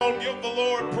on, give the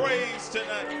Lord praise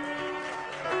tonight.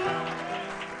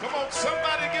 Come on,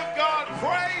 somebody give God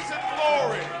praise and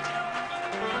glory.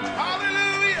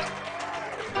 Hallelujah.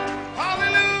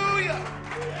 Hallelujah.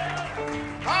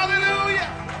 Hallelujah.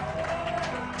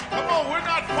 Come on, we're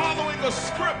not following a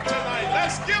script tonight.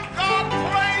 Let's give God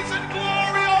praise and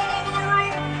glory all over the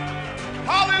room.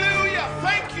 Hallelujah.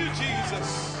 Thank you,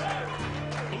 Jesus.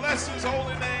 Bless his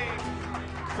holy name.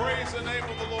 Praise the name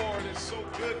of the Lord. It's so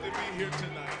good to be here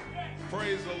tonight.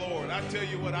 Praise the Lord. I tell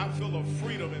you what, I feel a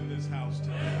freedom in this house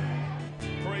tonight.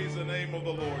 Praise the name of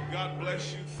the Lord. God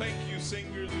bless you. Thank you,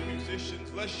 singers and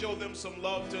musicians. Let's show them some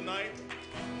love tonight.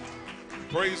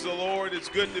 Praise the Lord. It's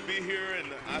good to be here, and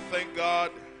I thank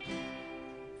God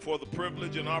for the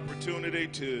privilege and opportunity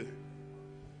to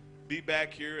be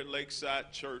back here at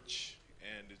Lakeside Church,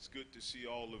 and it's good to see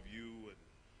all of you.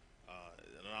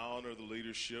 And I honor the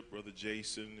leadership, Brother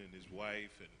Jason and his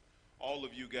wife, and all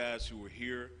of you guys who are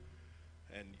here,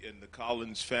 and the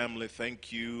Collins family.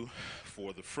 Thank you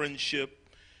for the friendship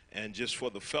and just for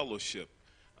the fellowship.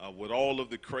 With all of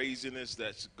the craziness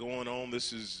that's going on,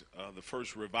 this is the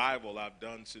first revival I've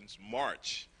done since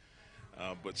March.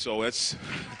 But so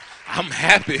I'm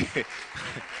happy.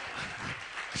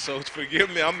 So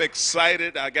forgive me, I'm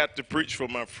excited. I got to preach for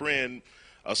my friend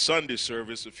a Sunday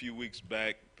service a few weeks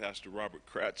back, Pastor Robert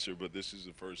Kratzer, but this is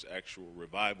the first actual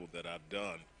revival that I've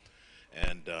done.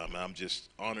 And I'm just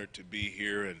honored to be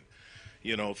here. And,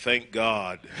 you know, thank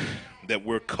God that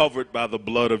we're covered by the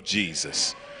blood of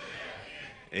Jesus.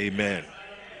 Amen.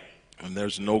 And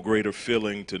there's no greater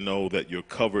feeling to know that you're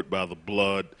covered by the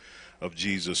blood of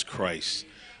Jesus Christ.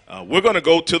 We're going to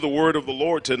go to the word of the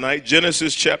Lord tonight,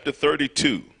 Genesis chapter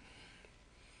 32.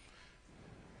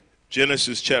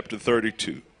 Genesis chapter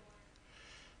 32.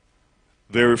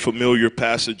 Very familiar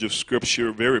passage of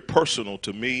Scripture, very personal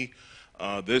to me.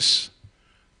 This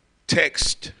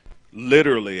text,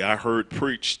 literally, I heard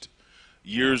preached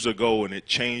years ago, and it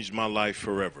changed my life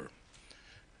forever.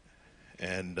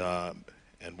 And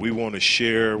we want to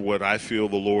share what I feel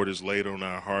the Lord has laid on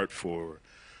our heart for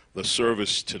the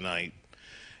service tonight.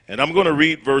 And I'm going to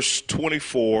read verse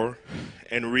 24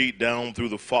 and read down through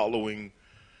the following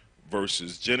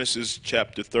verses. Genesis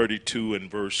chapter 32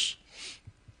 and verse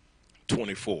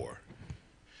 24.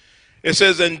 It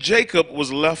says, "And Jacob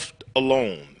was left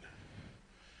alone,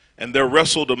 and there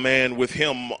wrestled a man with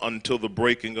him until the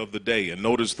breaking of the day." And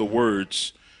notice the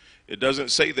words. It doesn't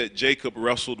say that Jacob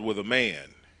wrestled with a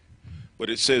man, but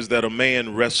it says that a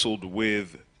man wrestled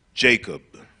with Jacob.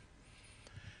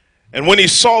 "And when he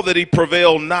saw that he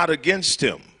prevailed not against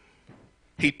him,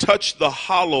 he touched the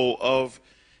hollow of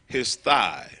his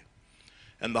thigh.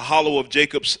 And the hollow of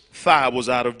Jacob's thigh was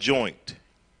out of joint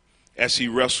as he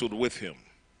wrestled with him.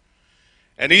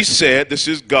 And he said," this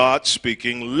is God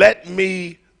speaking, "Let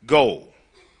me go,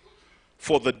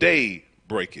 for the day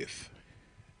breaketh.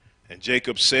 And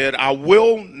Jacob said, I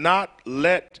will not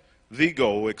let thee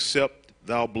go, except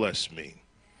thou bless me.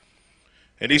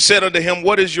 And he said unto him,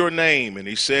 What is your name? And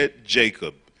he said,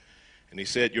 Jacob. And he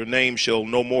said, Your name shall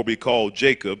no more be called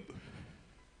Jacob,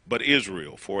 but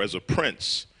Israel. For as a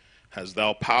prince hast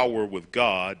thou power with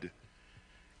God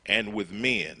and with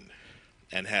men,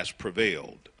 and hast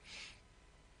prevailed.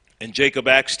 And Jacob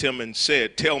asked him and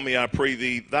said, Tell me, I pray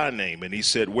thee, thy name. And he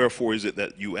said, Wherefore is it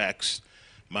that you ask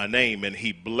my name? And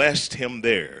he blessed him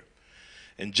there.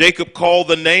 And Jacob called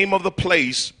the name of the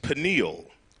place Peniel,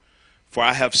 for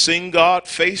I have seen God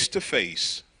face to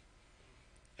face,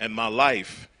 and my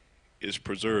life is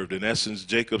preserved. In essence,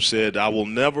 Jacob said, I will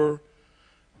never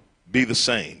be the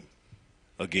same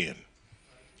again.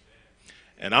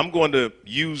 And I'm going to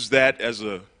use that as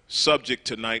a subject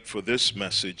tonight for this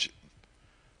message.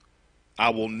 I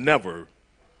will never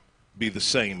be the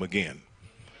same again.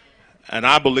 And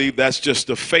I believe that's just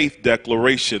a faith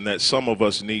declaration that some of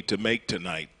us need to make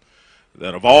tonight.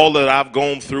 That of all that I've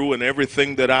gone through and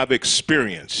everything that I've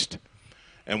experienced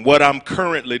and what I'm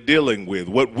currently dealing with,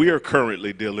 what we're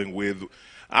currently dealing with,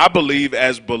 I believe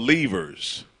as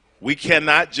believers, we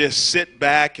cannot just sit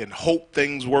back and hope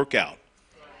things work out.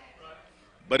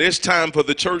 But it's time for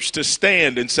the church to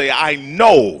stand and say, I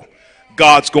know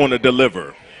God's going to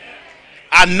deliver.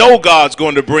 I know God's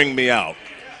going to bring me out.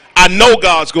 I know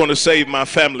God's going to save my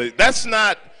family. That's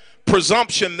not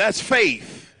presumption, that's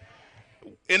faith.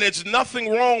 And it's nothing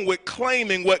wrong with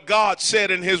claiming what God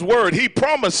said in his word. He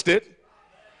promised it.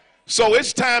 So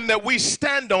it's time that we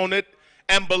stand on it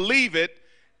and believe it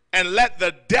and let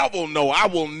the devil know I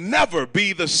will never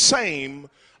be the same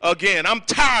again. I'm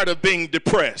tired of being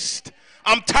depressed.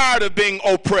 I'm tired of being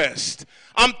oppressed.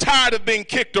 I'm tired of being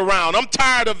kicked around. I'm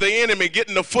tired of the enemy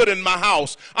getting a foot in my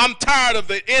house. I'm tired of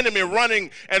the enemy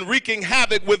running and wreaking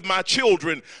havoc with my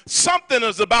children. Something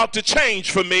is about to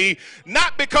change for me,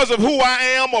 not because of who I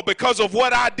am or because of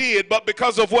what I did, but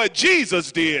because of what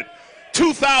Jesus did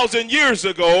 2,000 years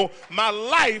ago. My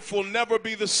life will never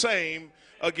be the same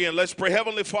again. Let's pray.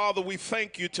 Heavenly Father, we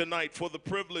thank you tonight for the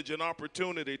privilege and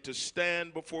opportunity to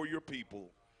stand before your people.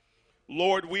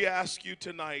 Lord, we ask you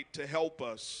tonight to help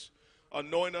us.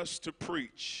 Anoint us to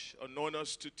preach, anoint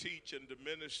us to teach and to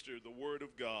minister the word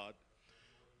of God.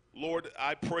 Lord,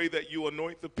 I pray that you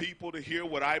anoint the people to hear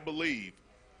what I believe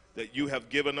that you have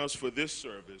given us for this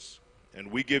service. And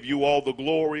we give you all the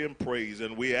glory and praise,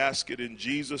 and we ask it in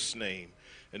Jesus' name.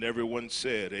 And everyone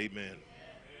said, amen.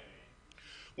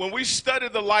 When we study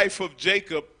the life of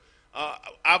Jacob,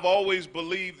 I've always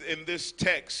believed in this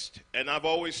text, and I've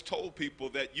always told people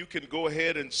that you can go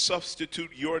ahead and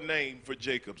substitute your name for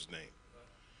Jacob's name,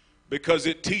 because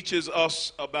it teaches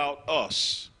us about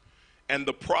us and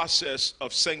the process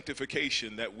of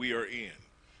sanctification that we are in.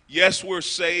 Yes, we're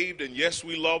saved, and yes,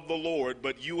 we love the Lord,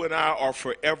 but you and I are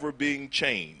forever being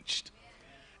changed.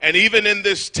 And even in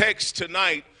this text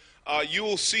tonight, you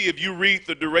will see, if you read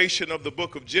the duration of the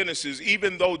book of Genesis,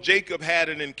 even though Jacob had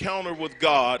an encounter with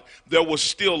God, there was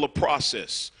still a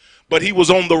process. But he was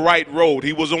on the right road.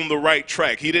 He was on the right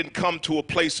track. He didn't come to a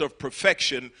place of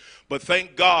perfection, but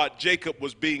thank God Jacob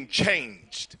was being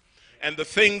changed. And the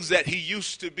things that he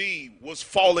used to be was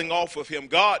falling off of him.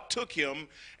 God took him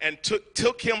and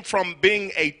took him from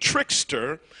being a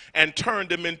trickster and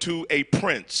turned him into a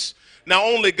prince. Now,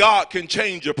 only God can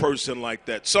change a person like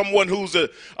that. Someone who's a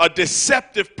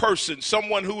deceptive person,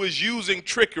 someone who is using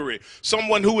trickery,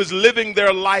 someone who is living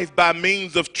their life by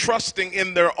means of trusting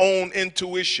in their own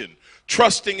intuition,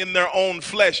 trusting in their own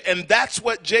flesh. And that's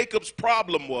what Jacob's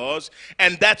problem was,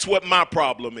 and that's what my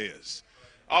problem is.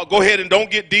 I'll go ahead and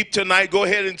don't get deep tonight. Go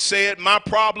ahead and say it. My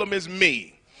problem is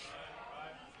me.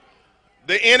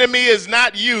 The enemy is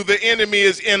not you. The enemy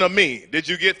is in me. Did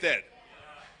you get that?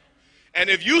 And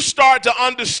if you start to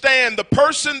understand the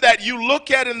person that you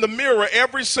look at in the mirror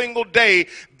every single day,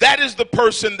 that is the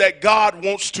person that God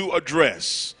wants to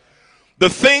address. The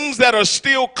things that are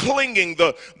still clinging,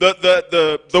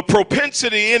 the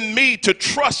propensity in me to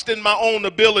trust in my own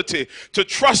ability, to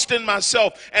trust in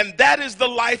myself. And that is the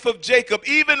life of Jacob.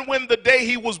 Even when the day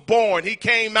he was born, he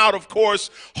came out, of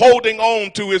course, holding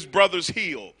on to his brother's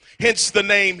heel. Hence the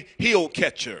name heel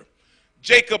catcher.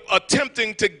 Jacob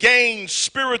attempting to gain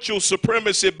spiritual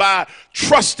supremacy by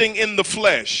trusting in the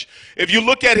flesh. If you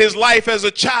look at his life as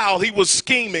a child, he was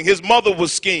scheming. His mother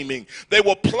was scheming. They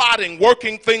were plotting,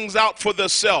 working things out for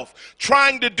themselves,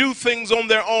 trying to do things on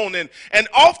their own. And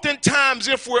oftentimes,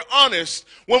 if we're honest,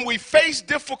 when we face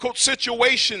difficult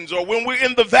situations or when we're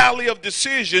in the valley of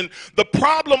decision, the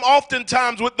problem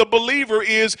oftentimes with the believer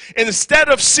is, instead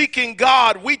of seeking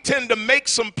God, we tend to make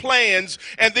some plans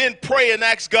and then pray and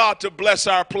ask God to bless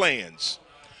our plans.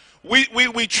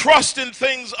 We trust in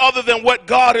things other than what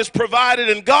God has provided,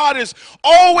 and God is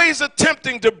always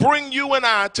attempting to bring you and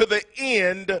I to the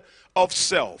end of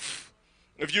self.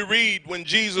 If you read, when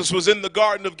Jesus was in the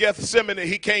Garden of Gethsemane,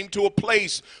 he came to a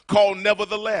place called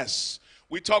Nevertheless.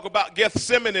 We talk about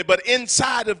Gethsemane, but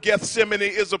inside of Gethsemane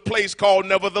is a place called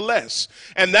Nevertheless.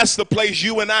 And that's the place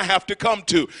you and I have to come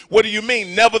to. What do you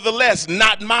mean? Nevertheless,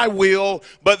 not my will,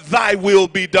 but thy will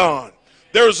be done.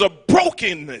 There's a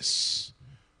brokenness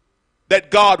that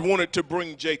God wanted to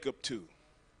bring Jacob to,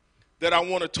 that I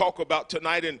want to talk about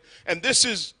tonight. And this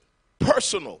is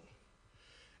personal.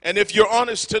 And if you're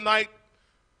honest tonight,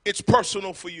 it's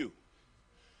personal for you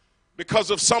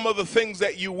because of some of the things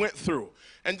that you went through.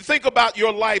 And think about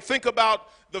your life. Think about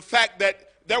the fact that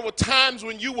there were times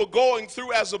when you were going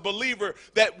through as a believer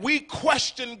that we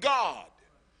questioned God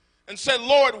and said,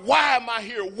 Lord, why am I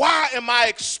here? Why am I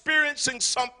experiencing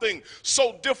something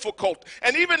so difficult?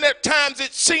 And even at times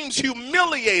it seems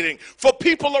humiliating for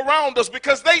people around us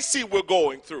because they see we're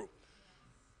going through.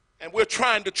 And we're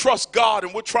trying to trust God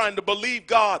and we're trying to believe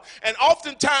God. And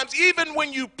oftentimes, even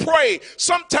when you pray,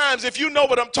 sometimes, if you know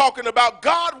what I'm talking about,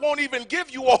 God won't even give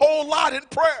you a whole lot in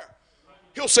prayer.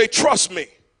 He'll say, trust me.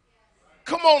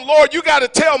 Come on, Lord, you got to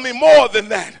tell me more than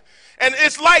that. And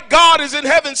it's like God is in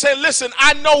heaven saying, listen,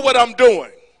 I know what I'm doing.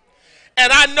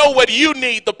 And I know what you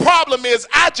need. The problem is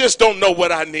I just don't know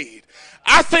what I need.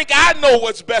 I think I know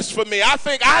what's best for me. I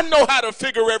think I know how to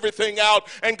figure everything out.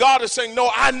 And God is saying,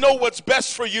 no, I know what's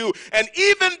best for you. And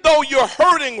even though you're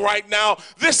hurting right now,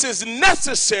 this is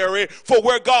necessary for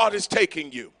where God is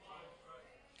taking you.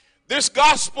 This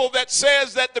gospel that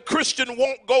says that the Christian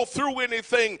won't go through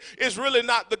anything is really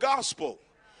not the gospel.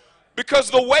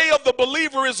 Because the way of the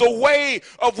believer is a way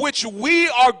of which we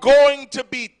are going to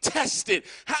be tested.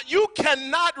 You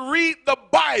cannot read the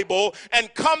Bible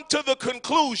and come to the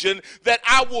conclusion that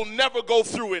I will never go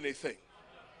through anything.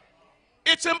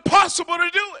 It's impossible to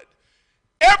do it.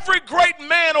 Every great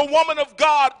man or woman of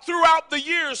God throughout the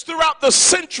years, throughout the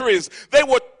centuries, they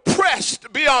were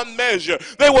pressed beyond measure.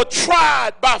 They were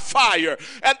tried by fire.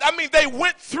 And I mean, they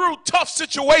went through tough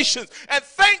situations. And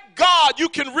thank God you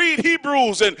can read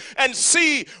Hebrews and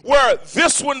see where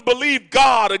this one believed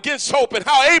God against hope, and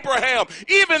how Abraham,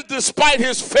 even despite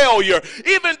his failure,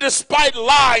 even despite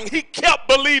lying, he kept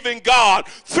believing God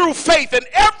through faith. And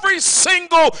every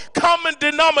single common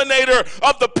denominator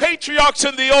of the patriarchs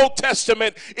in the Old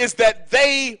Testament is that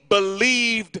they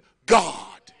believed God.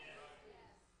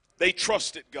 They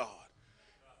trusted God.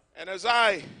 And as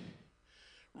I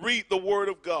read the Word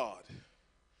of God,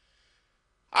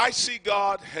 I see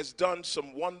God has done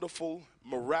some wonderful,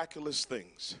 miraculous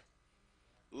things,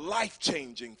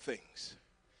 life-changing things.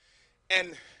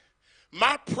 And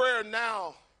my prayer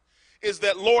now is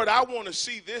that, Lord, I want to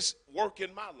see this work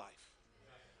in my life.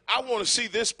 I want to see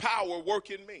this power work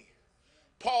in me.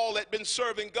 Paul had been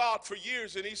serving God for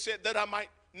years, and he said that I might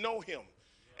know him.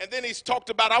 And then he's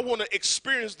talked about, I want to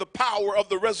experience the power of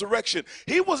the resurrection.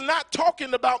 He was not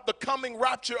talking about the coming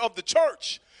rapture of the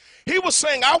church. He was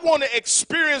saying, I want to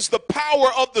experience the power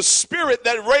of the Spirit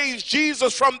that raised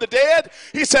Jesus from the dead.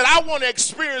 He said, I want to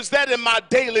experience that in my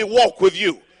daily walk with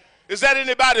you. Is that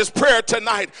anybody's prayer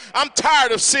tonight? I'm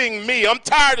tired of seeing me. I'm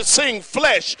tired of seeing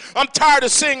flesh. I'm tired of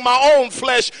seeing my own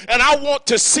flesh. And I want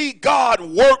to see God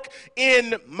work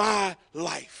in my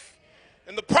life.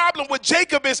 And the problem with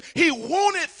Jacob is he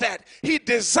wanted that. He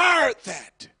desired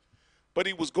that. But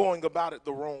he was going about it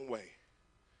the wrong way.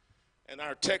 And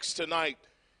our text tonight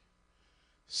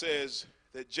says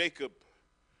that Jacob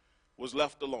was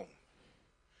left alone.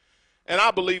 And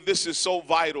I believe this is so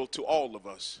vital to all of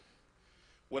us.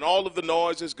 When all of the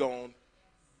noise is gone,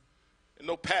 and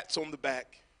no pats on the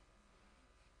back,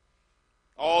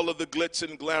 all of the glitz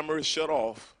and glamour is shut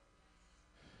off,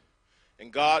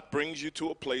 and God brings you to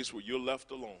a place where you're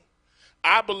left alone.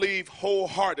 I believe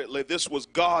wholeheartedly this was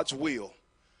God's will.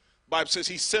 The Bible says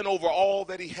he sent over all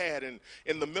that he had, and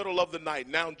in the middle of the night,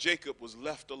 now Jacob was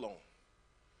left alone.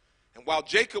 And while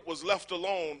Jacob was left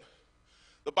alone,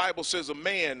 the Bible says a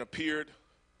man appeared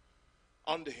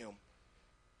unto him,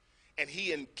 and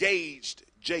he engaged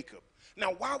Jacob.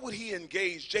 Now, why would he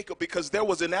engage Jacob? Because there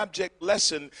was an abject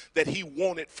lesson that he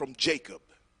wanted from Jacob.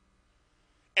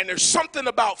 And there's something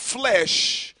about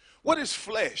flesh. What is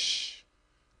flesh?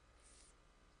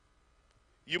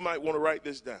 You might want to write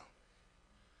this down,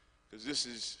 because this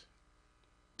is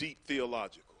deep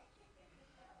theological.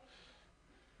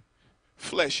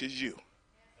 Flesh is you.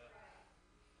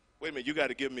 Wait a minute, you got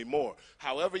to give me more.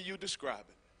 However you describe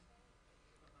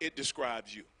it, it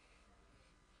describes you.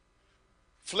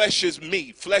 Flesh is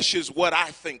me. Flesh is what I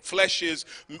think. Flesh is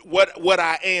what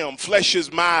I am. Flesh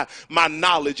is my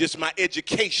knowledge. It's my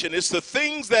education. It's the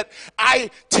things that I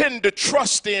tend to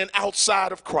trust in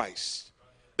outside of Christ.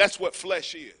 That's what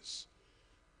flesh is.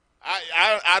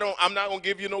 I'm not going to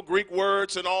give you no Greek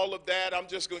words and all of that. I'm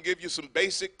just going to give you some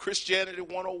basic Christianity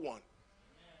 101.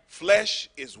 Flesh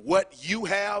is what you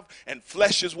have, and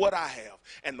flesh is what I have.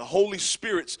 And the Holy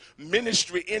Spirit's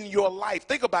ministry in your life.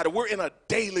 Think about it. We're in a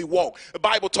daily walk. The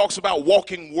Bible talks about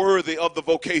walking worthy of the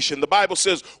vocation. The Bible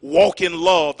says walk in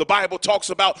love. The Bible talks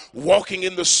about walking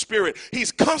in the Spirit.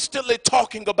 He's constantly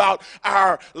talking about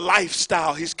our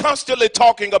lifestyle. He's constantly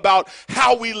talking about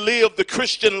how we live the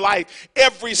Christian life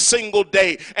every single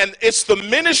day. And it's the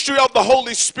ministry of the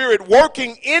Holy Spirit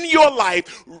working in your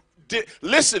life.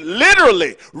 Listen,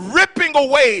 literally ripping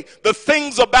away the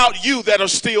things about you that are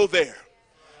still there.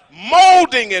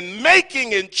 Molding and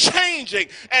making and changing,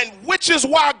 and which is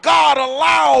why God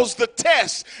allows the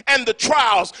tests and the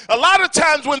trials. A lot of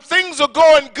times when things are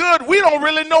going good, we don't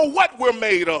really know what we're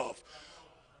made of.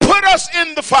 Put us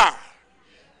in the fire.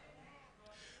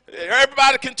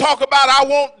 Everybody can talk about, I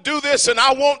won't do this and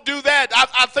I won't do that.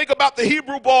 I think about the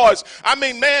Hebrew boys. I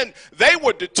mean, man, they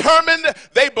were determined.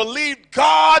 They believed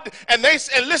God. And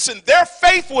listen, their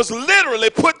faith was literally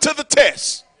put to the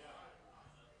test.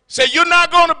 Say, you're not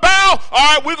going to bow?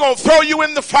 All right, we're going to throw you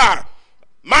in the fire.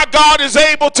 My God is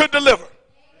able to deliver.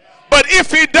 But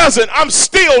if he doesn't, I'm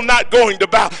still not going to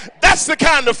bow. That's the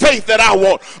kind of faith that I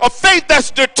want. A faith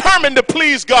that's determined to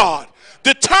please God.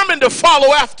 Determined to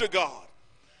follow after God.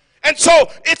 And so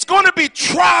it's going to be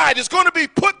tried. It's going to be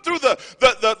put through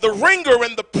the ringer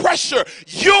and the pressure.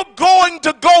 You're going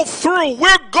to go through.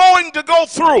 We're going to go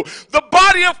through. The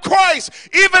body of Christ,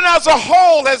 even as a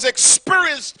whole, has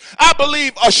experienced, I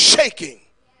believe, a shaking.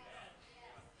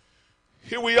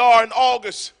 Here we are in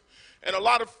August, and a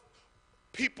lot of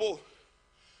people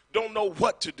don't know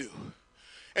what to do.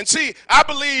 And see, I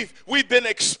believe we've been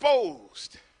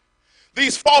exposed.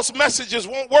 These false messages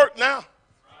won't work now.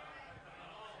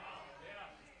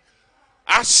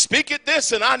 I speak it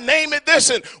this and I name it this,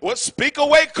 and well, speak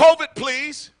away COVID,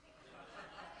 please.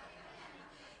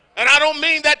 And I don't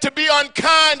mean that to be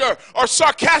unkind or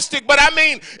sarcastic, but I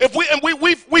mean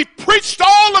we've preached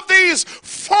all of these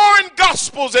foreign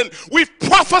gospels, and we've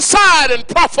prophesied and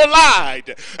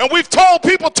prophelied, and we've told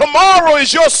people tomorrow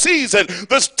is your season.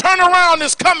 This turnaround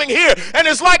is coming here, and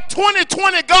it's like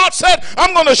 2020. God said,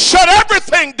 I'm going to shut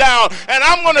everything down, and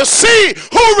I'm going to see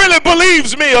who really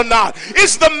believes me or not.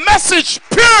 Is the message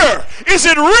pure? Is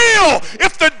it real?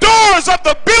 If the doors of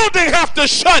the building have to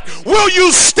shut, will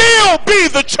you still be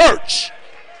the church?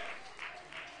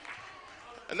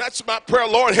 And that's my prayer.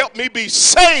 Lord, help me be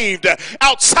saved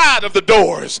outside of the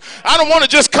doors. I don't want to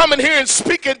just come in here and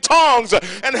speak in tongues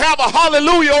and have a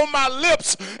hallelujah on my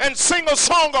lips and sing a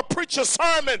song or preach a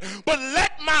sermon, but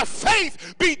let my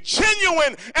faith be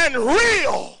genuine and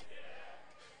real.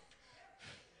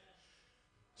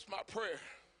 It's my prayer.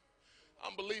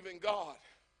 I'm believing God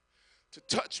to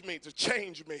touch me, to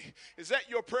change me. Is that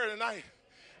your prayer tonight?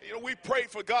 You know, we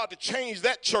prayed for God to change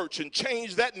that church and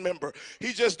change that member.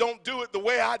 He just don't do it the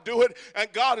way I do it.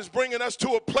 And God is bringing us to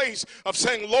a place of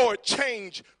saying, Lord,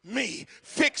 change me,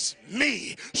 fix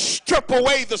me, strip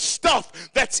away the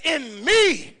stuff that's in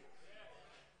me.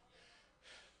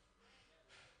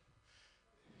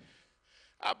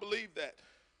 I believe that.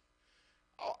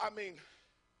 I mean,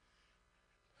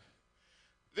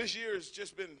 this year has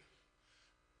just been,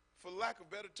 for lack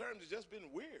of better terms, it's just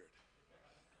been weird.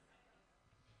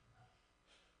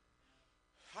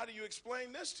 How do you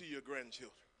explain this to your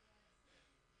grandchildren?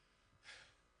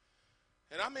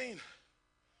 And I mean,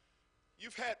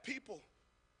 you've had people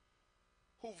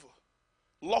who've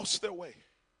lost their way.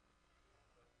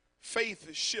 Faith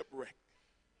is shipwrecked.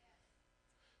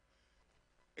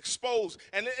 Exposed.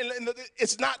 And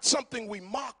it's not something we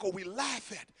mock or we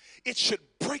laugh at. It should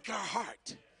break our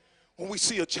heart when we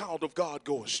see a child of God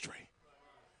go astray.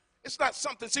 It's not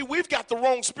something, see, we've got the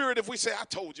wrong spirit if we say, I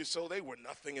told you so, they were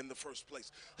nothing in the first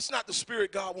place. It's not the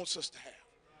spirit God wants us to have.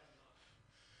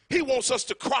 He wants us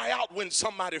to cry out when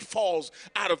somebody falls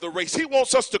out of the race. He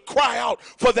wants us to cry out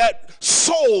for that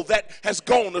soul that has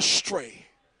gone astray.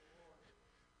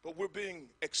 But we're being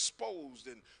exposed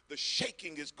and the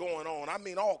shaking is going on. I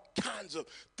mean, all kinds of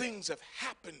things have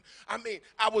happened. I mean,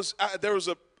 there was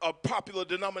a popular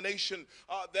denomination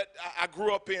that I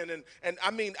grew up in. And I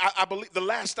mean, I believe the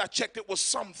last I checked, it was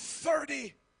some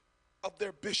 30 of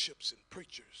their bishops and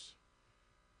preachers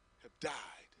have died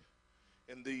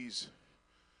in these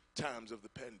times of the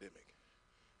pandemic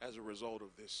as a result of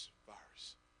this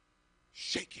virus.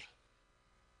 Shaking.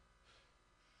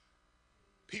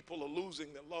 People are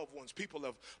losing their loved ones. People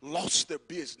have lost their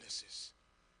businesses.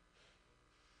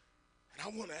 And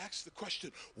I want to ask the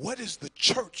question, what is the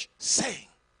church saying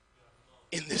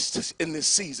in this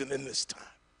season, in this time?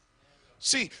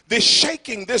 See, this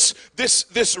shaking, this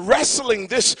wrestling,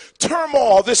 this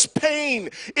turmoil, this pain,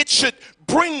 it should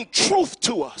bring truth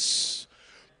to us.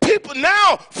 People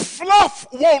now, fluff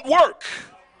won't work.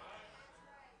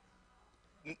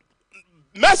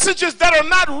 Messages that are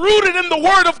not rooted in the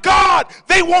word of God,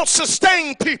 they won't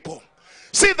sustain people.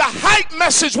 See, the hype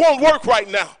message won't work right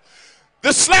now.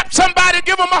 To slap somebody,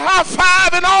 give them a high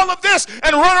five and all of this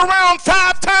and run around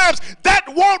 5 times, that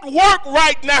won't work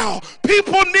right now.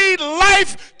 People need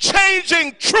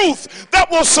life-changing truth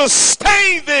that will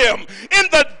sustain them in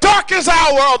the darkest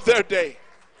hour of their day.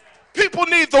 People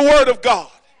need the word of God.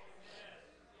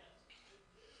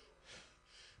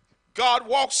 God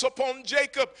walks upon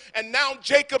Jacob, and now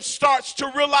Jacob starts to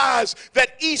realize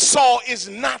that Esau is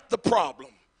not the problem.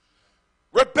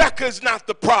 Rebekah is not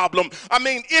the problem. I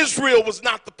mean, Israel was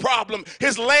not the problem.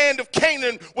 His land of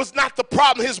Canaan was not the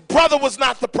problem. His brother was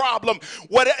not the problem.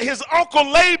 His uncle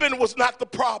Laban was not the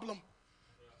problem.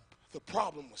 The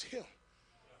problem was him.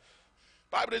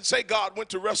 The Bible didn't say God went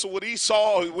to wrestle with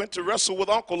Esau. He went to wrestle with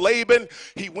Uncle Laban.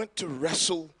 He went to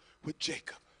wrestle with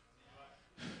Jacob.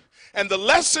 And the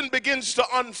lesson begins to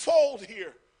unfold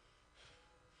here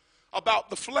about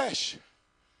the flesh.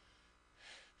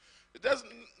 It doesn't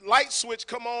light switch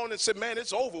come on and say, man,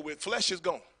 it's over with. Flesh is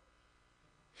gone.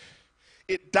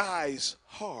 It dies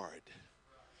hard.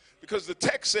 Because the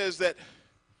text says that,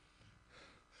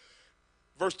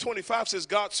 verse 25 says,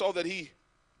 God saw that he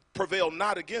prevailed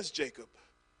not against Jacob.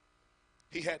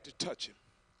 He had to touch him.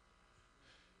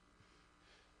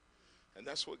 And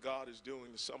that's what God is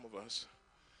doing to some of us.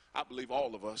 I believe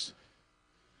all of us.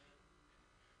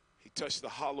 He touched the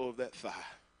hollow of that thigh.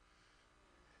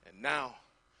 And now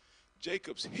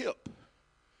Jacob's hip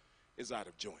is out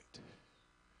of joint.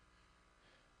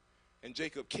 And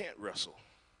Jacob can't wrestle.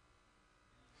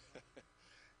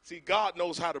 See, God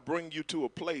knows how to bring you to a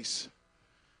place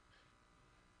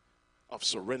of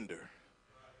surrender,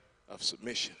 of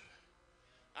submission.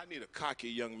 I need a cocky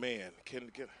young man.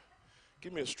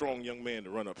 Give me a strong young man to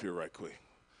run up here right quick.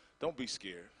 Don't be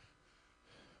scared.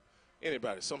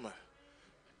 Anybody, somebody.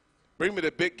 Bring me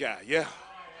the big guy, yeah.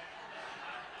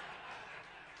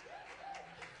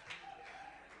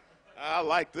 I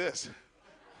like this.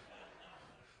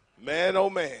 Man, oh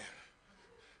man.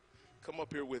 Come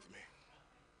up here with me.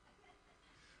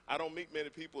 I don't meet many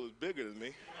people as bigger than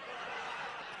me.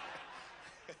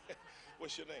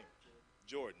 What's your name?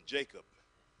 Jordan. Jacob.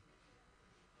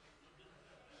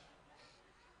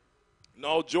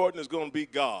 No, Jordan is going to be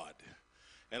God,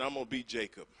 and I'm going to be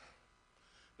Jacob.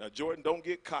 Now, Jordan, don't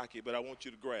get cocky, but I want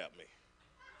you to grab me.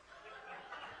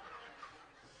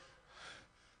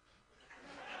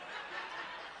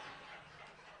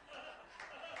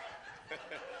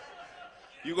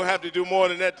 You're going to have to do more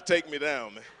than that to take me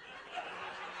down, man.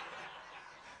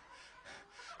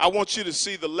 I want you to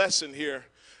see the lesson here,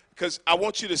 because I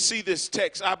want you to see this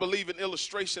text. I believe in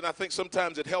illustration. I think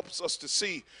sometimes it helps us to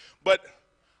see. But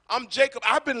I'm Jacob.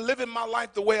 I've been living my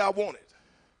life the way I want it.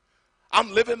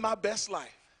 I'm living my best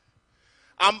life.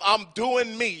 I'm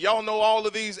doing me. Y'all know all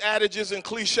of these adages and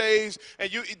cliches.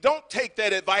 And you don't take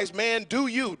that advice, man. Do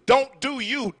you. Don't do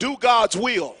you. Do God's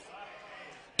will.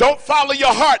 Don't follow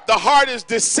your heart. The heart is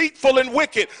deceitful and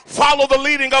wicked. Follow the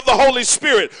leading of the Holy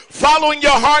Spirit. Following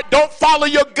your heart, don't follow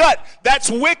your gut. That's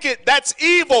wicked. That's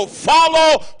evil.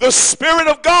 Follow the Spirit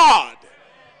of God.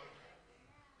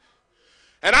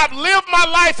 And I've lived my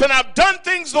life and I've done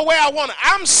things the way I want to.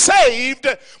 I'm saved,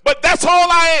 but that's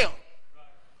all I am.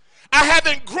 I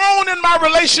haven't grown in my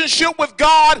relationship with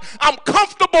God. I'm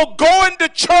comfortable going to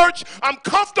church. I'm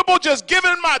comfortable just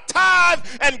giving my tithe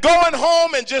and going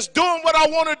home and just doing what I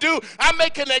want to do. I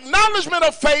make an acknowledgement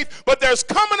of faith, but there's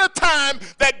coming a time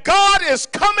that God is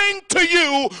coming to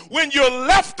you when you're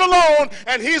left alone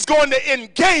and he's going to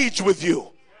engage with you.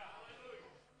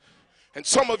 And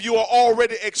some of you are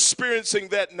already experiencing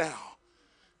that now.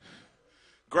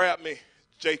 Grab me,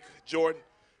 Jake, Jordan.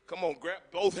 Come on, grab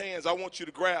both hands. I want you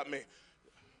to grab me.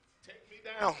 Take me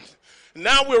down.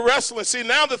 Now we're wrestling. See,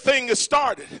 now the thing is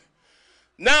started.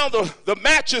 Now the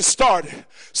match is started.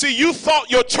 See, you thought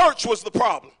your church was the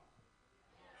problem.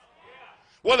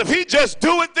 Well, if he just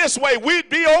do it this way, we'd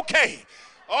be okay.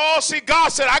 Oh, see, God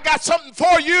said, I got something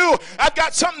for you. I've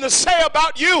got something to say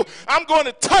about you. I'm going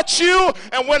to touch you.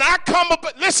 And when I come up,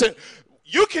 listen,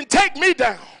 you can take me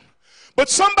down. But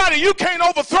somebody you can't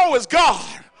overthrow is God.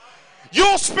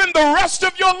 You'll spend the rest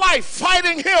of your life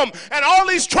fighting him, and all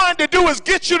he's trying to do is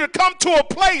get you to come to a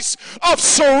place of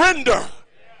surrender.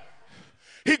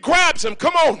 He grabs him.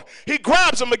 Come on. He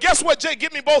grabs him. But guess what, Jake?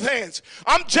 Give me both hands.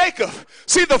 I'm Jacob.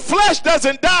 See, the flesh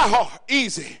doesn't die hard,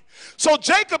 easy. So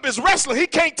Jacob is wrestling. He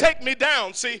can't take me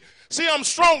down. See, I'm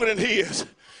stronger than he is.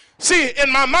 See,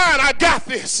 in my mind, I got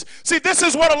this. See, this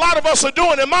is what a lot of us are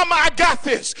doing. In my mind, I got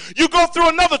this. You go through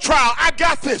another trial, I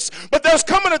got this. But there's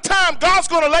coming a time God's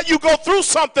going to let you go through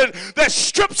something that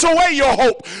strips away your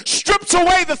hope, strips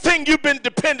away the thing you've been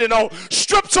dependent on,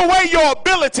 strips away your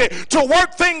ability to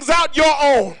work things out your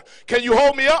own. Can you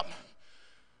hold me up?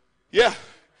 Yeah,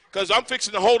 because I'm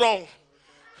fixing to hold on.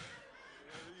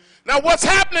 Now what's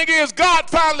happening is God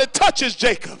finally touches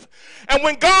Jacob. And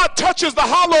when God touches the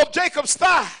hollow of Jacob's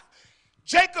thigh,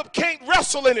 Jacob can't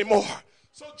wrestle anymore.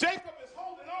 So Jacob is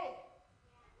holding on.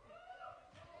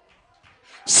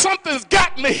 Something's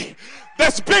got me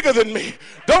that's bigger than me.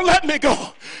 Don't let me go.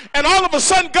 And all of a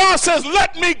sudden God says,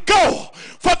 let me go,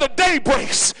 for the day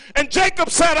breaks. And Jacob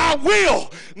said, I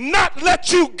will not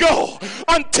let you go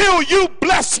until you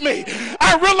bless me.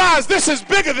 I realize this is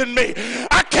bigger than me.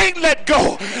 I can't let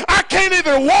go. I can't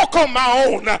even walk on my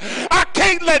own. I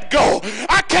can't let go.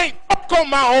 I can't walk on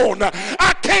my own.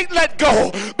 I can't let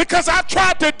go because I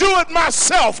tried to do it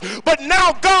myself. But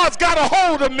now God's got a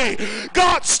hold of me.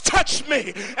 God's touched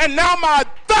me. And now my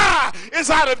thigh is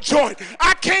out of joint.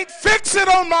 I can't fix it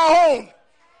on my own.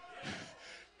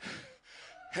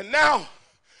 And now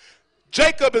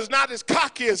Jacob is not as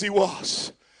cocky as he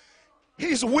was.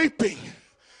 He's weeping.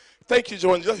 Thank you,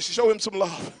 Jordan. Show him some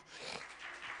love.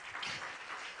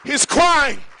 He's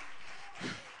crying.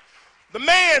 The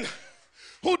man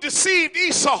who deceived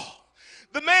Esau,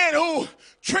 the man who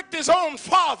tricked his own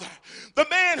father, the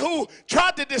man who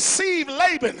tried to deceive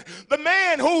Laban, the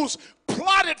man who's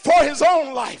plotted for his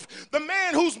own life, the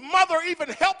man whose mother even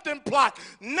helped him plot.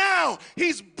 Now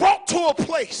he's brought to a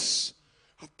place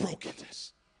of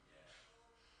brokenness.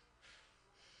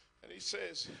 And he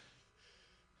says,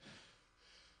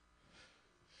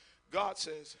 God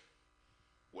says,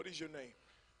 what is your name?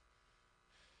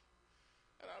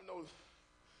 And I know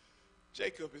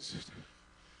Jacob is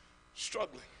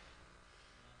struggling.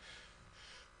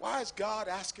 Why is God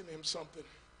asking him something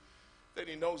that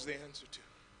he knows the answer to?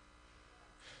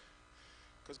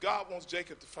 Because God wants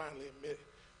Jacob to finally admit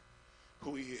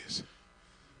who he is.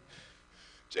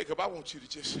 Jacob, I want you to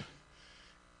just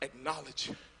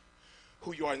acknowledge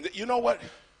who you are. And you know what?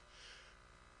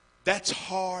 That's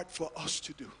hard for us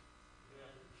to do.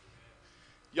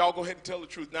 Y'all go ahead and tell the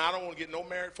truth. Now, I don't want to get no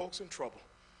married folks in trouble.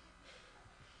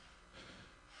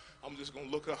 I'm just going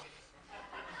to look up.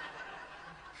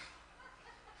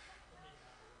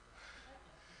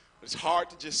 It's hard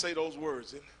to just say those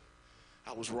words, and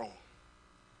I was wrong.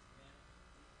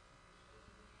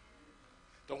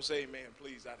 Don't say amen,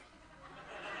 please. As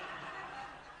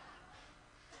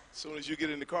soon as you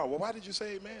get in the car, well, why did you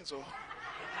say amen? So,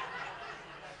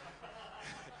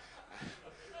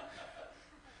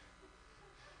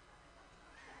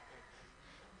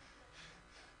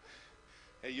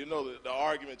 hey, you know the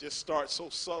argument just starts so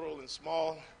subtle and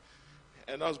small.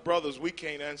 And us brothers, we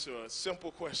can't answer a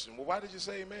simple question. Well, why did you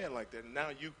say amen like that? And now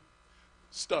you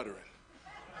stuttering.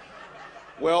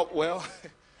 Well,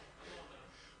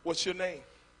 what's your name?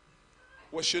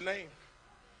 What's your name?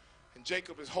 And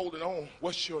Jacob is holding on.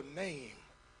 What's your name?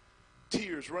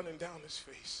 Tears running down his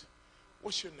face.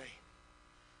 What's your name?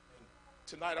 And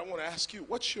tonight I want to ask you,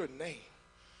 what's your name?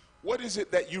 What is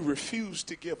it that you refuse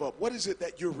to give up? What is it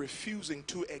that you're refusing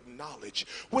to acknowledge?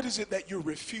 What is it that you're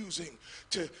refusing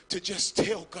to just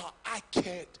tell God, I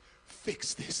can't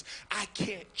fix this. I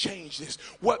can't change this.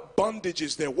 What bondage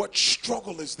is there? What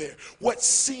struggle is there? What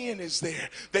sin is there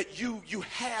that you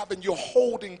have and you're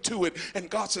holding to it? And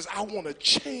God says, I want to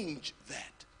change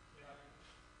that.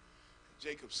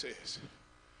 Jacob says,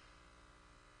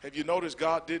 have you noticed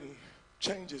God didn't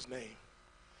change his name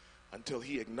until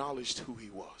he acknowledged who he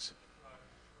was?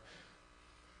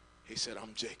 He said,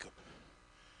 I'm Jacob.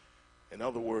 In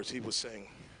other words, he was saying,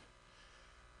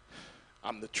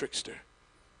 I'm the trickster.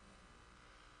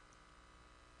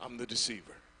 I'm the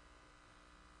deceiver.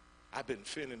 I've been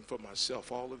fending for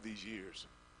myself all of these years.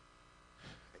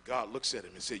 And God looks at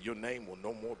him and said, your name will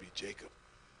no more be Jacob.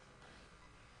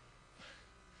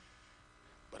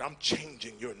 But I'm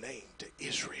changing your name to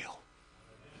Israel.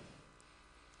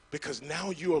 Because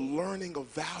now you are learning a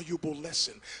valuable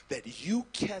lesson that you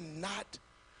cannot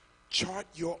chart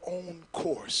your own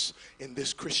course in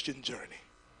this Christian journey.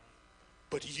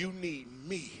 But you need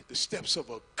me. The steps of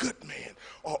a good man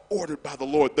are ordered by the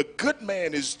Lord. The good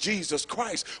man is Jesus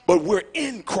Christ, but we're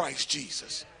in Christ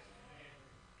Jesus.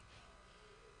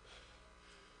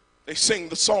 They sing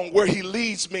the song, where he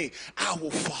leads me, I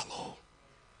will follow.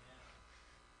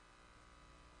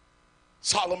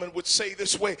 Solomon would say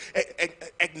this way,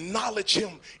 acknowledge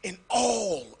him in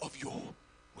all of your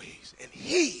ways, and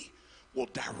he will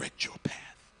direct your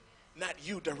path, not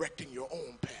you directing your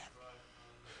own path.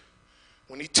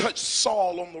 When he touched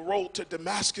Saul on the road to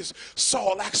Damascus,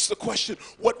 Saul asked the question,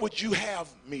 what would you have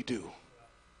me do?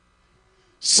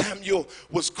 Samuel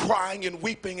was crying and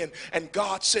weeping, and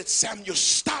God said, Samuel,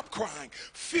 stop crying.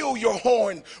 Fill your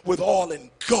horn with oil and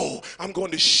go. I'm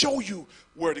going to show you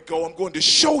where to go. I'm going to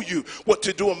show you what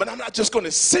to do. But I'm not just going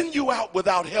to send you out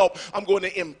without help. I'm going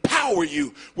to empower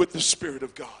you with the Spirit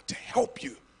of God to help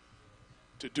you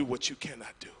to do what you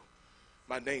cannot do.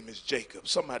 My name is Jacob.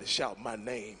 Somebody shout, my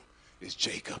name is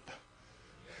Jacob.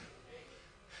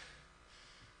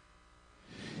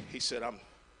 He said,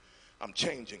 I'm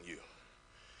changing you.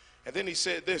 And then he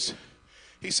said this.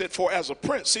 He said, for as a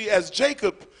prince, see, as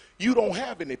Jacob, you don't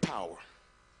have any power.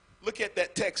 Look at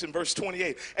that text in verse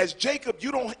 28. As Jacob,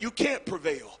 you can't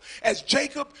prevail. As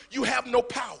Jacob, you have no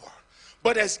power.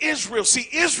 But as Israel, see,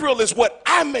 Israel is what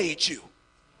I made you.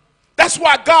 That's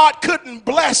why God couldn't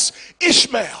bless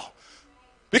Ishmael.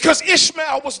 Because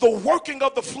Ishmael was the working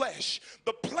of the flesh,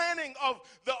 the planning of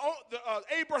the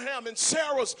Abraham and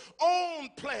Sarah's own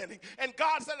planning. And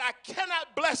God said, I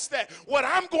cannot bless that. What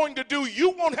I'm going to do, you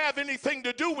won't have anything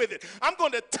to do with it. I'm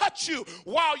going to touch you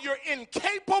while you're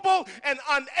incapable and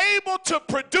unable to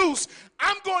produce.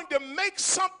 I'm going to make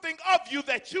something of you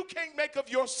that you can't make of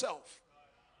yourself.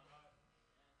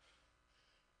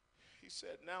 He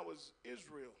said, now as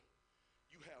Israel,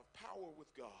 you have power with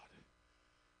God.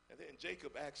 And then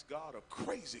Jacob asked God a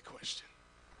crazy question.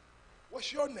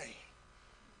 what's your name?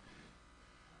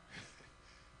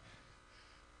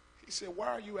 He said, why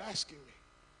are you asking me?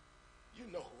 You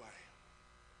know who I am.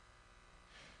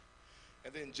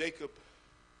 And then Jacob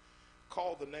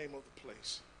called the name of the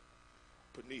place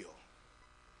Peniel.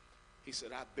 He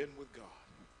said, I've been with God.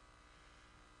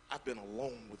 I've been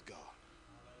alone with God.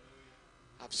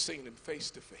 I've seen him face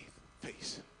to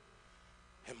face.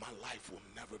 And my life will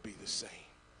never be the same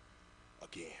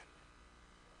again.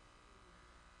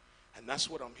 And that's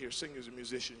what I'm here. Singers and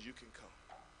musicians, you can come.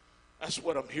 That's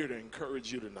what I'm here to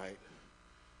encourage you tonight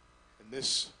in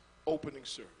this opening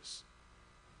service.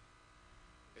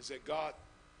 Is that God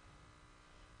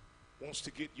wants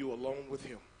to get you alone with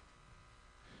him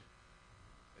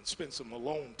and spend some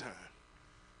alone time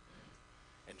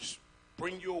and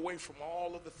bring you away from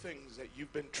all of the things that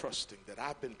you've been trusting, that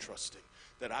I've been trusting,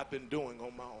 that I've been doing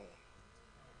on my own,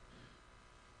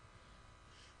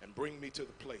 and bring me to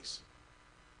the place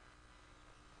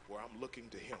where I'm looking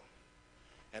to him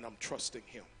and I'm trusting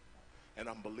him and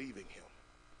I'm believing him.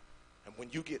 And when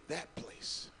you get that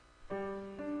place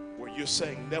where you're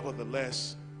saying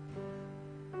nevertheless,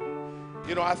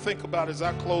 you know, I think about, as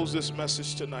I close this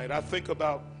message tonight, I think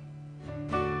about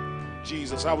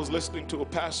Jesus. I was listening to a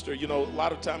pastor. You know, a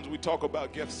lot of times we talk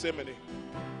about Gethsemane.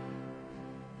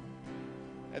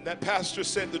 And that pastor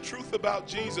said the truth about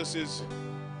Jesus is,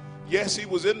 yes, he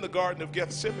was in the Garden of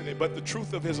Gethsemane, but the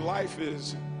truth of his life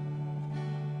is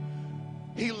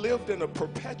he lived in a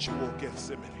perpetual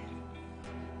Gethsemane.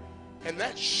 And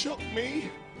that shook me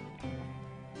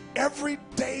every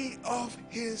day of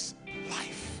his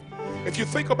life. If you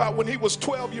think about when he was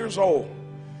 12 years old,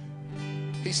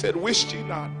 he said, "Wist ye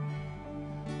not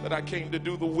that I came to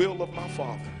do the will of my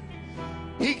Father?"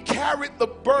 He carried the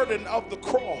burden of the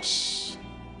cross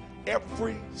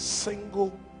every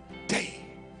single day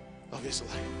of his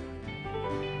life.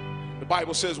 The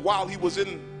Bible says while he was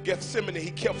in Gethsemane,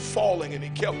 he kept falling and he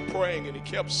kept praying and he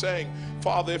kept saying,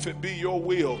 "Father, if it be your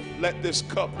will, let this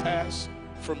cup pass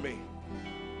from me."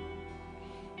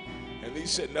 And he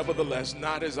said, "Nevertheless,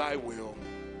 not as I will,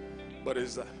 but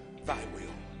as thy will."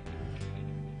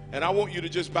 And I want you to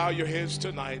just bow your heads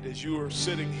tonight as you are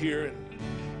sitting here, and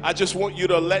I just want you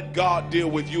to let God deal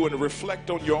with you and reflect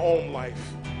on your own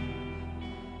life.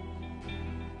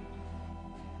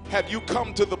 Have you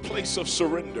come to the place of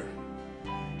surrender?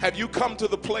 Have you come to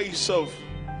the place of,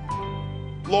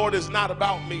 Lord, it's not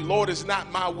about me. Lord, it's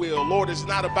not my will. Lord, it's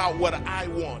not about what I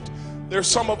want. There's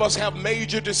some of us have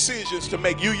major decisions to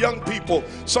make. You young people,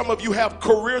 some of you have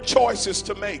career choices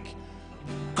to make.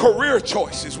 Career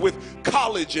choices with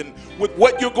college and with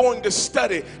what you're going to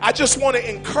study. I just want to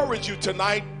encourage you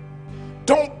tonight.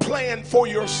 Don't plan for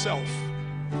yourself.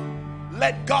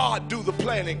 Let God do the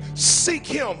planning. Seek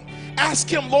him. Ask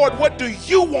him, "Lord, what do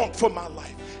you want for my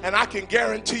life?" And I can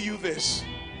guarantee you this: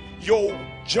 your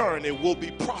journey will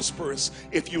be prosperous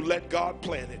if you let God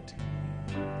plan it.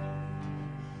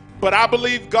 But I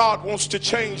believe God wants to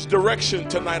change direction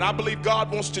tonight. I believe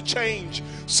God wants to change.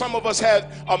 Some of us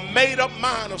had a made-up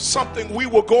mind of something we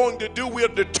were going to do, we're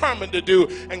determined to do.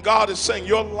 And God is saying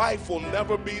your life will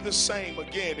never be the same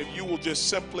again if you will just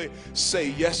simply say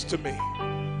yes to me.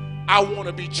 I want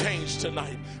to be changed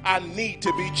tonight. I need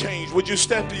to be changed. Would you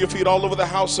stand to your feet all over the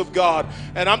house of God?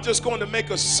 And I'm just going to make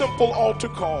a simple altar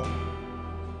call.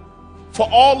 For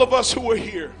all of us who are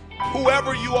here,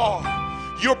 whoever you are,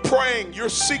 you're praying, you're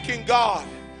seeking God,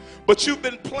 but you've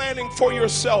been planning for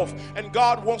yourself, and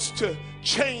God wants to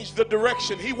change the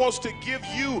direction. He wants to give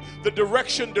you the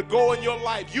direction to go in your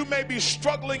life. You may be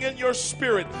struggling in your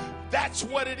spirit. That's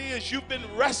what it is. You've been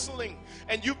wrestling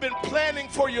and you've been planning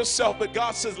for yourself, but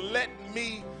God says, "Let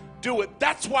me do it."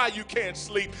 That's why you can't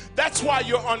sleep. That's why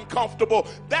you're uncomfortable.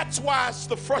 That's why it's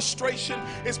the frustration.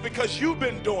 It's because you've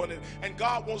been doing it, and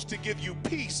God wants to give you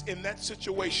peace in that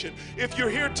situation. If you're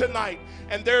here tonight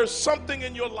and there's something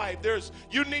in your life,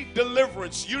 you need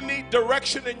deliverance, you need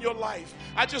direction in your life,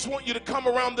 I just want you to come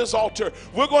around this altar.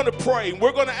 We're going to pray.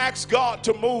 We're going to ask God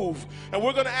to move, and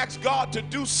we're going to ask God to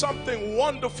do something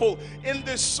wonderful in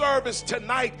this service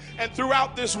tonight and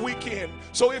throughout this weekend.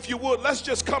 So if you would, let's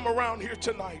just come around here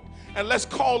tonight and let's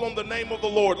call on the name of the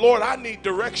Lord. Lord, I need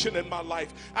direction in my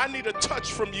life. I need a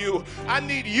touch from you. I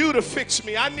need you to fix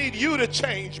me. I need you to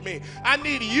change me. I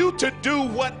need you to do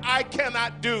what I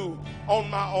cannot do on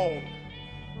my own.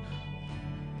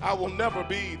 I will never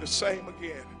be the same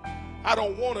again. I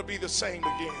don't want to be the same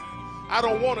again. I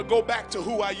don't want to go back to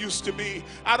who I used to be.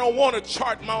 I don't want to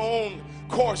chart my own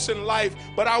course in life,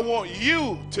 but I want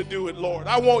you to do it, Lord.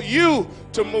 I want you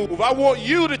to move. I want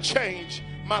you to change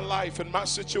my life and my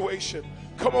situation.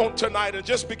 Come on tonight and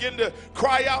just begin to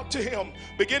cry out to him.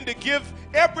 Begin to give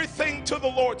everything to the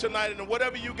Lord tonight. And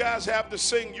whatever you guys have to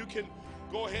sing, you can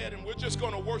go ahead, and we're just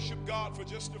going to worship God for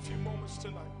just a few moments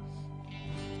tonight.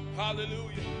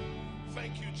 Hallelujah.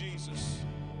 Thank you, Jesus.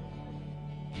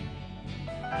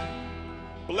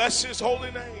 Bless his holy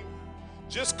name.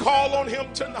 Just call on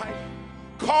him tonight.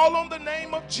 Call on the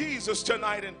name of Jesus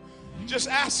tonight and just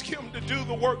ask him to do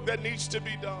the work that needs to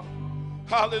be done.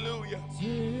 Hallelujah.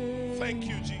 Thank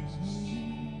you, Jesus.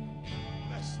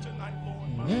 Bless tonight,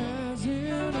 Lord. In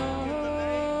the name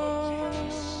of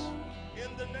Jesus.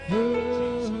 In the name of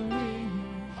Jesus.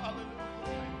 Hallelujah.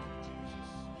 Thank you, Jesus.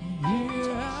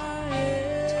 Here I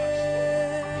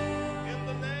am. In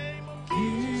the name of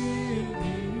Jesus.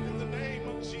 In the name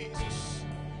of Jesus.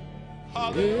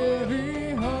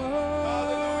 Hallelujah.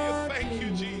 Hallelujah. Thank you,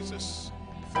 Jesus.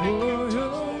 Thank you, touch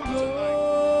Lord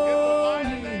tonight. In the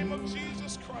mighty name of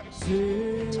Jesus Christ. Touch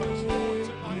Lord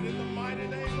tonight. In the mighty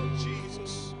name of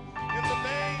Jesus. In the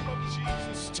name of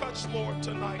Jesus. Touch Lord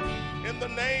tonight. In the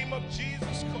name of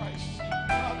Jesus Christ.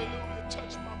 Hallelujah.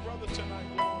 Touch my brother tonight,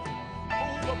 Lord.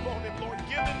 Move upon him, Lord.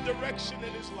 Give him direction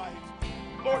in his life.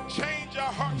 Lord, change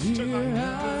our hearts tonight.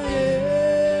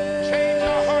 Change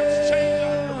our hearts. Change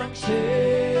our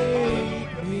direction.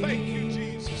 Hallelujah. Thank you,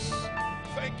 Jesus.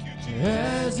 Thank you, Jesus.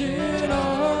 As it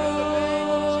all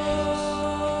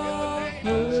in the name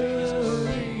of Jesus.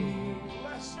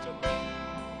 Bless tonight.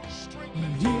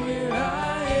 Strengthen here I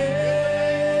am.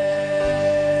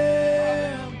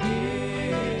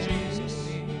 Jesus.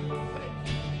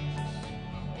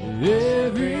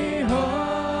 Every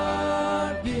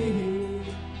heartbeat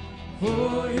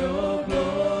for your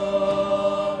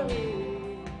glory.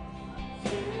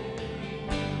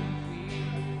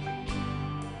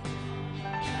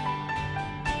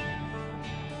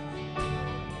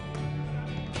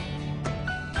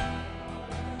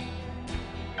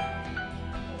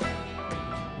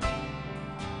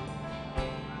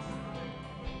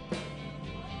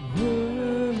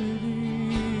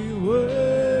 Worthy,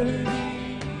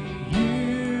 worthy,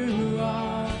 you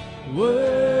are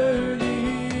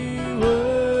worthy,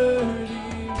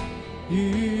 worthy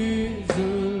is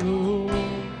the Lord.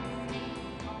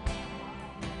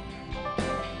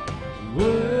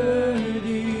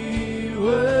 Worthy,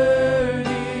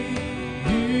 worthy,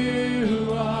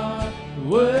 you are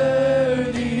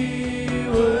worthy,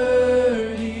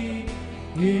 worthy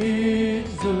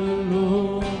is the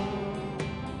Lord.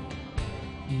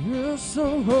 You're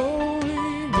so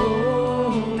holy,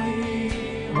 holy,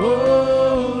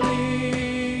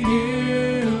 holy.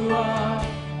 You are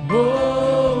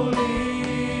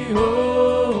holy,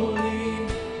 holy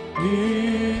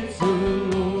is the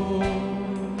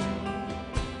Lord.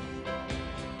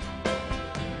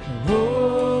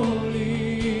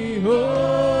 Holy,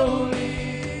 holy.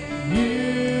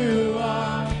 You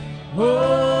are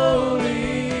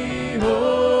holy,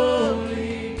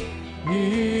 holy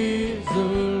is the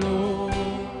Lord.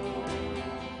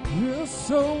 You're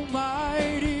so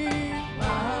mighty,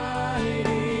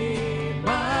 mighty,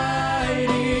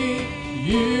 mighty.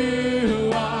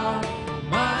 You are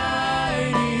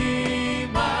mighty,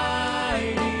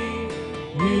 mighty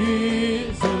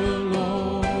is the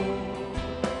Lord.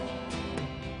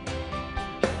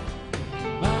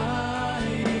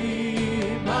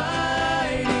 Mighty,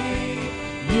 mighty.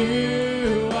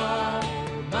 You are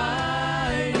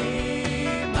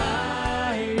mighty,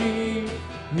 mighty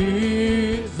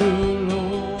is the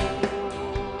Lord.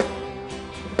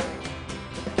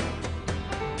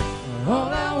 All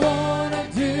I wanna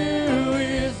do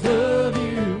is love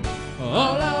you.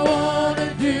 All I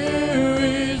wanna do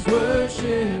is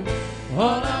worship.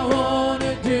 All I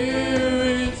wanna do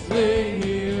is lay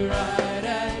here right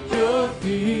at your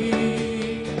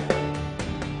feet.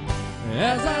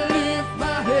 As I lift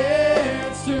my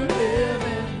hands to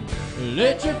heaven,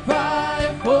 let your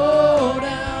fire fall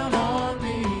down on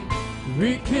me.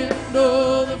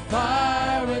 Rekindle the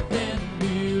fire within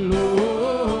me,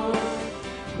 Lord.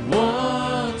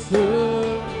 Once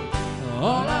again,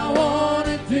 all I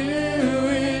wanna do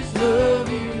is love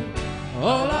you.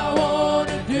 All I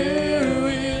wanna do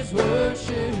is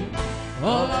worship.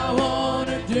 All I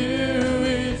wanna do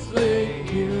is lay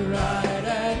here right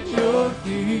at your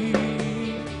feet.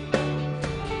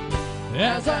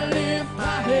 As I lift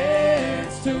my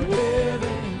hands to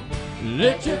heaven,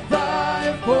 let your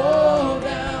fire fall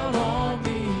down on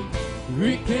me.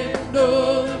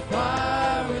 Rekindle the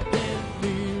fire within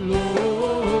me,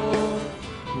 Lord.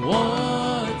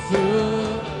 Once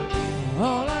again,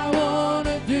 all I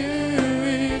wanna do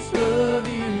is love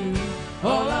you.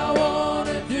 All I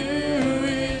wanna do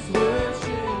is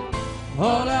worship.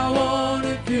 All I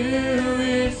wanna do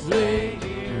is lay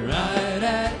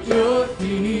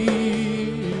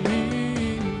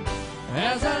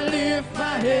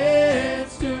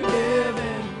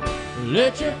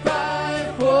Let your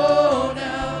fire fall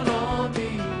down on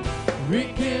me.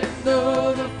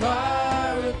 Rekindle the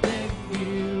fire within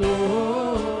me,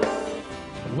 Lord.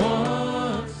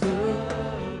 Once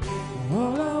again.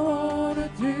 All I want to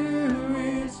do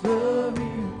is love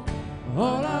you.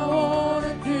 All I want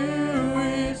to do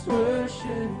is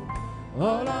worship.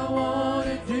 All I want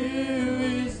to do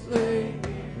is lay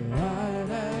right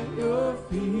at your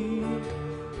feet.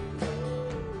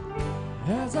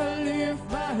 As I lift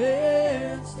my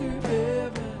hands to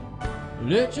heaven,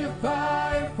 let your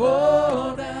fire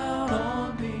fall down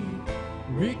on me.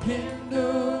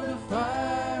 Rekindle the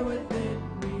fire within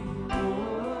me,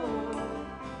 Lord,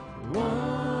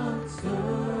 once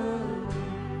again.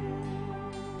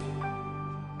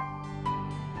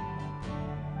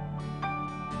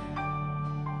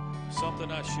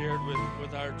 Something I shared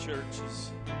with our church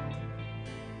is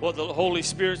what the Holy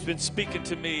Spirit's been speaking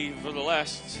to me for the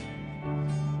last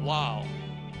while.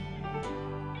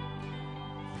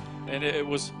 And it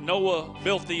was Noah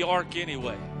built the ark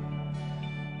anyway.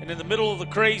 And in the middle of the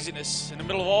craziness, in the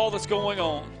middle of all that's going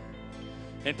on,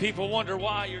 and people wonder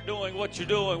why you're doing what you're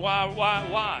doing.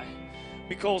 Why?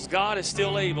 Because God is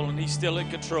still able and He's still in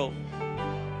control.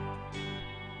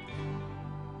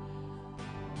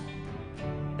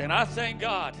 And I thank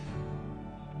God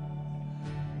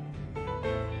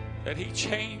that He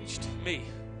changed me.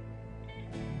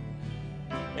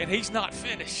 And He's not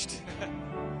finished.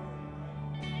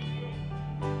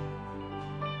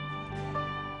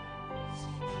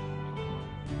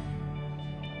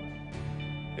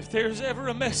 If there's ever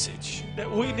a message that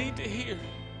we need to hear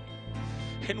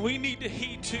and we need to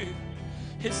heed to,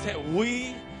 it's that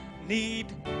we need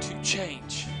to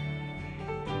change.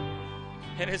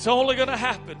 And it's only going to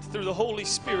happen through the Holy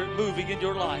Spirit moving in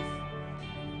your life.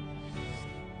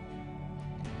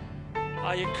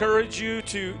 I encourage you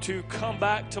to come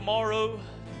back tomorrow.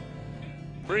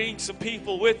 Bring some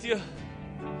people with you.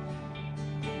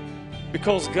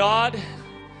 Because God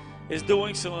is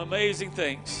doing some amazing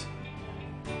things.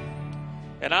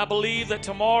 And I believe that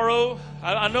tomorrow,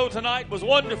 I know tonight was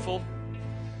wonderful,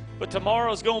 but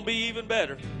tomorrow is going to be even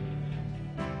better.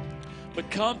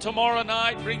 But come tomorrow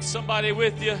night, bring somebody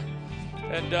with you.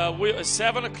 And it's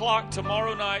 7 o'clock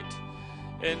tomorrow night.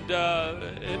 And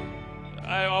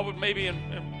I would maybe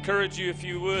encourage you, if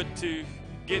you would, to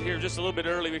get here just a little bit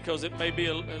early, because it may be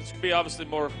it's be obviously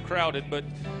more crowded.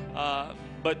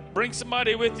 But bring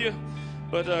somebody with you.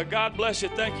 But God bless you.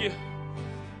 Thank you,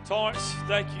 Torrance.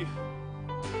 Thank you.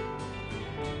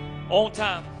 On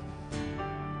time.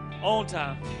 On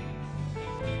time.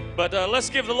 But let's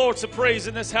give the Lord some praise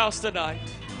in this house tonight.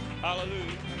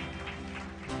 Hallelujah.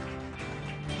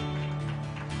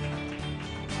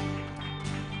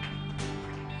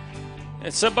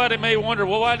 And somebody may wonder,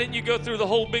 well, why didn't you go through the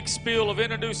whole big spiel of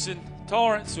introducing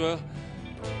Torrance? Well,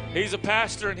 he's a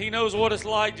pastor and he knows what it's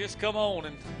like. Just come on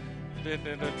and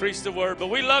preach the word. But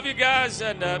we love you guys,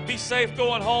 and be safe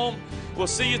going home. We'll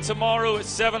see you tomorrow at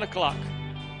 7 o'clock.